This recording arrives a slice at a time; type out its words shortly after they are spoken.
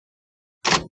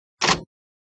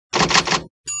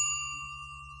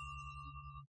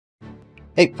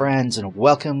Hey friends, and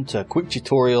welcome to a quick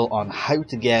tutorial on how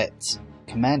to get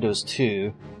Commandos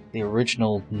 2, the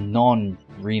original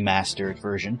non-remastered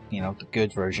version, the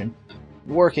good version,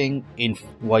 working in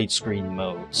widescreen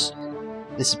modes.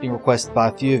 This has been requested by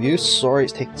a few of you. Sorry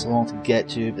it's taken so long to get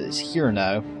to, but it's here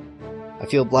now. I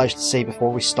feel obliged to say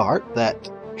before we start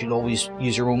that you should always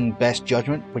use your own best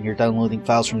judgment when you're downloading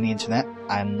files from the internet.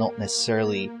 I'm not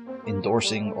necessarily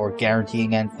endorsing or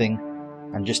guaranteeing anything.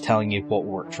 I'm just telling you what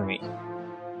worked for me.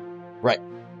 Right,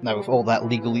 now with all that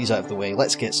legalese out of the way,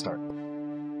 let's get started.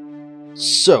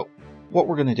 So, what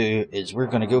we're going to do is we're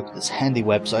going to go to this handy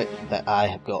website that I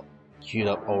have got queued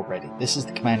up already. This is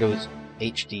the Commandos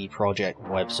HD project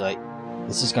website.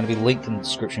 This is going to be linked in the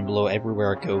description below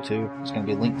everywhere I go to. It's going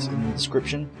to be linked in the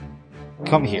description.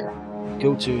 Come here,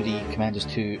 go to the Commandos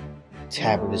 2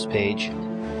 tab of this page,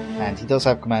 and he does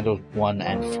have Commandos 1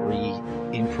 and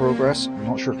 3 in progress. I'm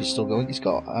not sure if he's still going. He's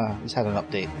had an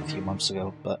update a few months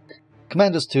ago, but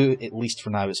Commandos 2, at least for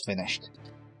now, is finished.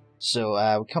 So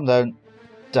we come down,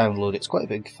 download it. It's quite a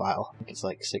big file. I think it's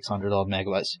like 600 odd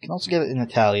megabytes. You can also get it in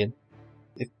Italian,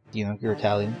 if you're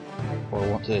Italian or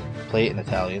want to play it in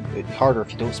Italian. It'd be harder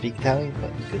if you don't speak Italian,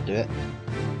 but you could do it.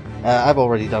 I've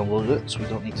already downloaded it, so we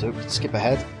don't need to skip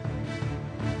ahead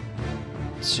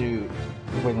to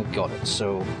when we've got it.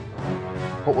 So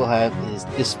what we'll have is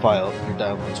this file, your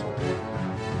downloads folder,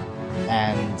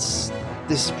 and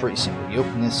this is pretty simple. You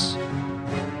open this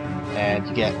and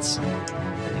you get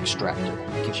an extractor.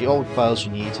 It gives you all the files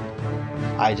you need.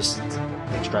 I just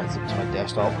extracted it to my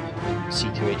desktop.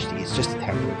 C2HD is just a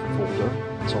temporary folder.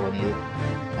 That's all I needed.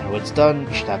 And when it's done,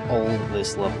 you should have all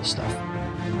this lovely stuff.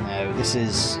 Now, this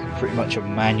is pretty much a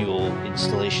manual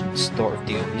installation sort of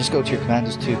deal. You just go to your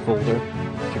Commandos 2 folder.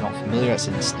 If you're not familiar, it's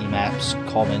in Steam Apps,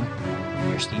 Common,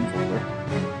 your Steam folder.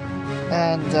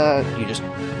 And you just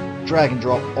drag and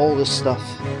drop all this stuff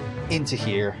into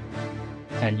here,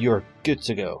 and you're good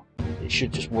to go. It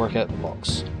should just work out the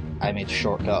box. I made a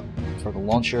shortcut for the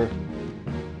launcher.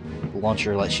 The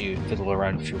launcher lets you fiddle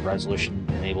around with your resolution,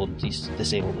 enable and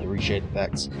disable the reshade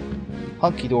effects.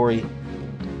 Hunky dory.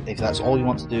 If that's all you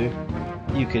want to do,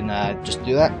 you can just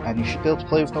do that, and you should be able to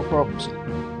play with no problems.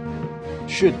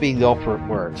 Should being the operative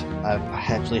word. I've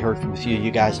actually heard from a few of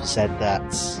you guys who said that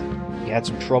you had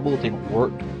some trouble, it didn't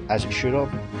work as it should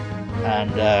have.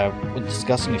 And when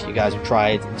discussing if you guys have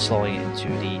tried installing it into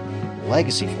the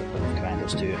legacy folder of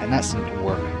Commandos 2, and that seemed to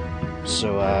work.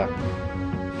 So,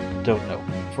 don't know.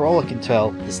 For all I can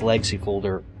tell, this legacy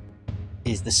folder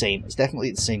is the same. It's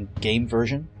definitely the same game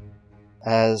version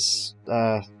as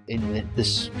in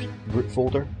this root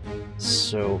folder.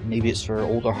 So maybe it's for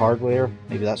older hardware.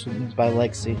 Maybe that's what it means by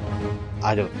legacy.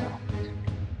 I don't know.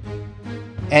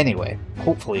 Anyway,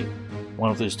 hopefully one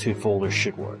of those two folders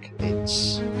should work.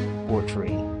 It's worked for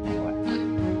me anyway.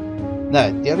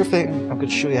 Now, the other thing I'm going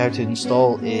to show you how to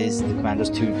install is the Commandos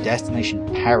 2 Destination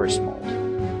Paris mod,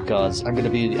 because I'm going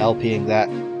to be LPing that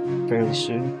fairly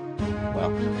soon.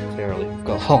 Well, fairly. I've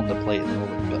got a lot on the plate at the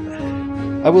moment,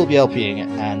 but I will be LPing it,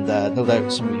 and no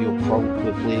doubt some of you will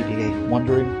probably be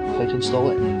wondering how to install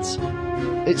it, and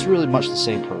it's really much the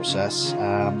same process.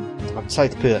 I've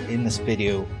decided to put it in this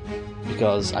video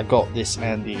because I got this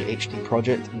and the HD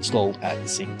project installed at the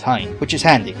same time, which is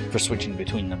handy for switching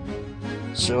between them.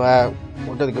 So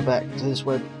we're going to go back to this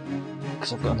web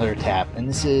because I've got another tab, and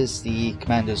this is the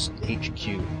Commandos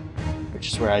HQ, which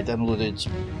is where I downloaded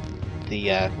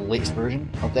the latest version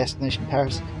of Destination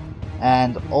Paris,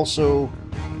 and also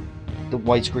the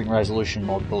widescreen resolution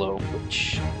mod below,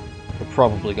 which you're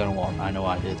probably going to want. I know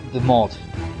I did. The mod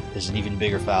is an even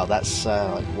bigger file. That's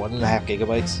like 1.5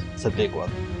 gigabytes. It's a big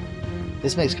one.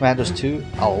 This makes Commandos 2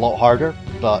 a lot harder,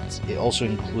 but it also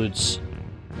includes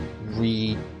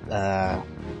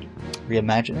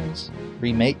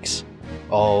remakes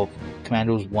of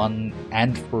Commandos 1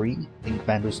 and 3 in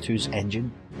Commandos 2's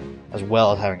engine, as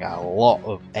well as having a lot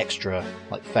of extra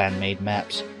like fan-made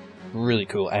maps. Really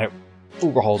cool, and it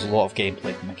overhauls a lot of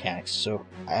gameplay mechanics. So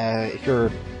if you're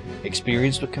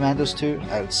experienced with Commandos 2,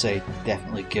 I would say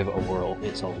definitely give it a whirl.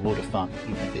 It's a load of fun,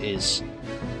 even if it is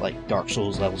like Dark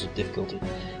Souls levels of difficulty.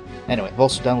 Anyway, I've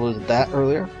also downloaded that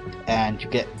earlier, and you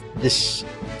get this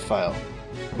file,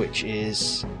 which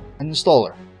is an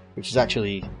installer, which is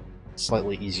actually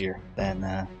slightly easier than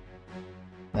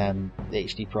the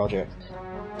HD project.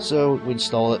 So we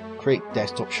install it, create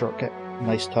desktop shortcut,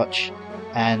 nice touch,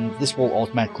 and this will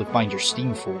automatically find your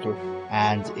Steam folder,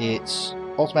 and it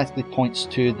automatically points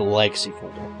to the legacy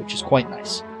folder, which is quite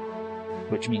nice,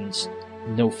 which means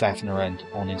no faffing around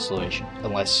on installation,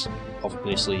 unless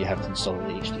obviously you have to install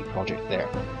the HD project there.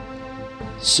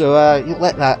 So you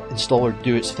let that installer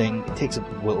do its thing. It takes a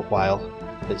little while,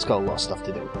 but it's got a lot of stuff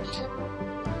to do.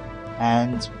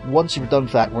 And once you're done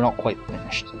with that, we're not quite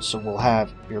finished. So we'll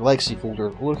have your legacy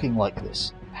folder looking like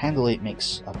this. Handle 8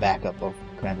 makes a backup of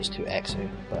Commandos 2 Exe,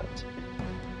 but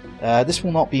this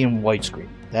will not be in widescreen.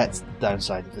 That's the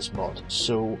downside of this mod.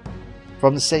 So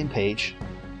from the same page,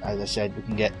 as I said, we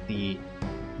can get the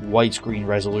widescreen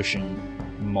resolution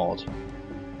mod,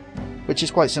 which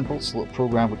is quite simple. It's a little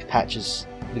program which patches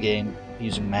the game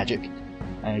using magic,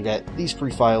 and you get these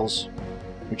 3 files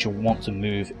which you'll want to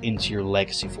move into your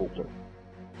legacy folder.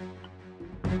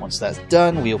 Once that's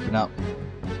done, we open up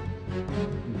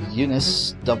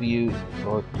Unis W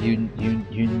or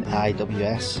UNIWS.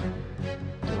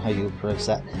 Don't know how you pronounce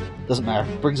that. Doesn't matter.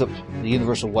 It brings up the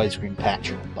Universal Widescreen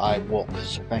Patcher by WOG.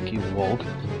 So thank you, WOG.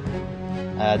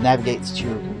 Navigate to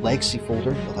your legacy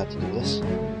folder. You'll have to do this,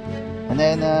 and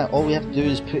then all we have to do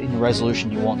is put in the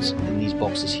resolution you want in these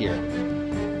boxes here.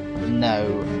 Now,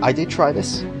 I did try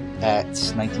this at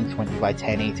 1920 by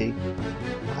 1080.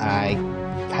 I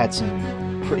had some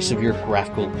pretty severe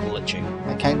graphical glitching.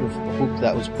 I kind of hoped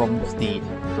that was a problem with the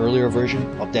earlier version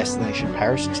of Destination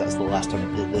Paris, because that's the last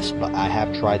time I did this, but I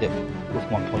have tried it with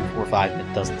 1.45 and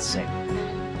it does the same.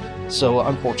 So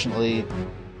unfortunately,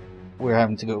 we're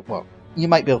having to go, well, you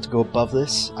might be able to go above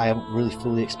this. I haven't really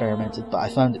fully experimented, but I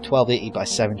found that 1280 by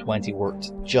 720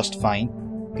 worked just fine.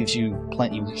 Gives you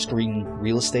plenty of screen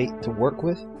real estate to work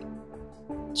with.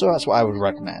 So that's what I would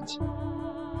recommend.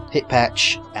 Hit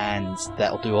patch, and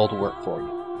that'll do all the work for you.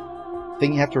 The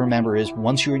thing you have to remember is,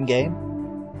 once you're in game,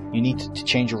 you need to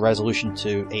change your resolution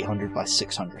to 800 by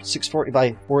 600. 640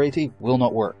 by 480 will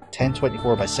not work.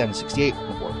 1024 by 768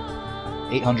 will work.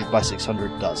 800 by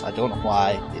 600 does. I don't know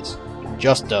why, it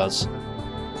just does.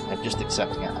 I'm just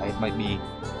accepting it. It might be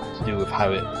to do with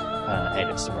how it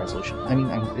edits the resolution. I mean,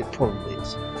 it probably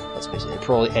is. Let's face it, it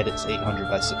probably edits 800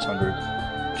 by 600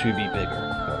 to be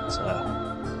bigger, but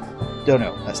don't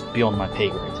know, that's beyond my pay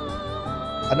grade.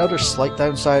 Another slight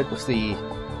downside with the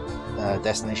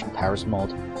Destination Paris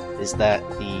mod is that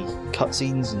the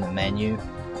cutscenes and the menu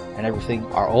and everything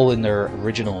are all in their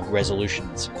original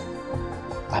resolutions.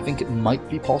 I think it might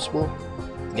be possible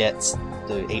to get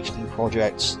the HD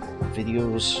projects,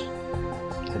 videos,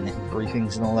 and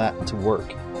briefings and all that to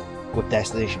work with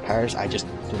Destination Paris. I just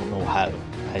don't know how.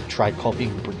 I tried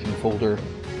copying the briefing folder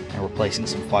and replacing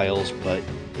some files, but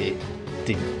it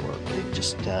didn't work. It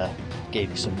just gave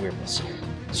me some weirdness.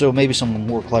 So maybe someone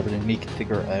more clever than me can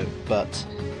figure it out, but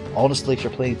honestly, if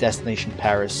you're playing Destination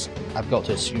Paris, I've got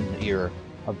to assume that you're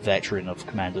a veteran of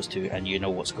Commandos 2 and you know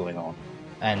what's going on.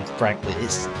 And frankly,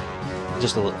 it's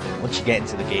just a little thing. Once you get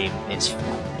into the game, it's fun.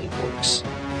 It works.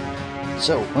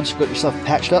 So, once you've got yourself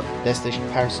patched up, Destination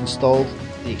Paris installed,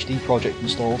 the HD project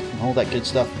installed, and all that good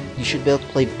stuff, you should be able to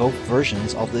play both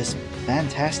versions of this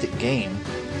fantastic game,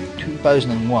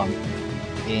 2001,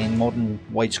 in modern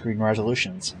widescreen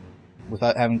resolutions,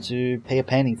 without having to pay a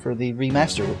penny for the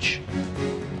remaster, which,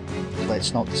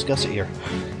 let's not discuss it here.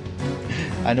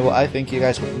 I know what I think, you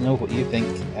guys know what you think,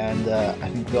 and I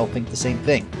think we all think the same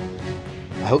thing.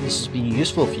 I hope this has been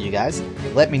useful for you guys.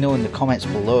 Let me know in the comments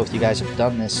below if you guys have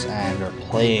done this and are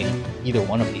playing either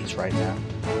one of these right now.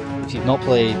 If you've not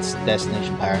played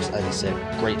Destination Paris, as I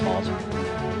said, great mod.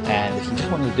 And if you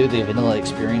just want to do the vanilla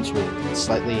experience with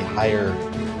slightly higher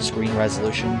screen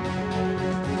resolution,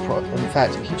 in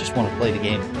fact, if you just want to play the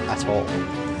game at all,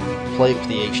 play it with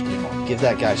the HD mod. Give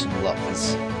that guy some love,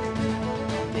 because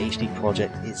the HD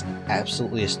project is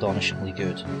absolutely astonishingly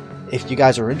good. If you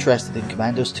guys are interested in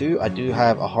Commandos 2, I do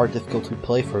have a hard difficulty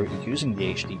playthrough using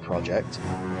the HD project.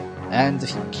 And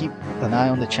if you keep an eye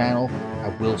on the channel, I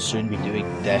will soon be doing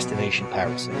Destination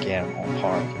Paris again on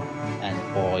hard. And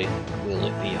boy, will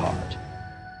it be hard.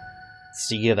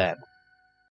 See you then.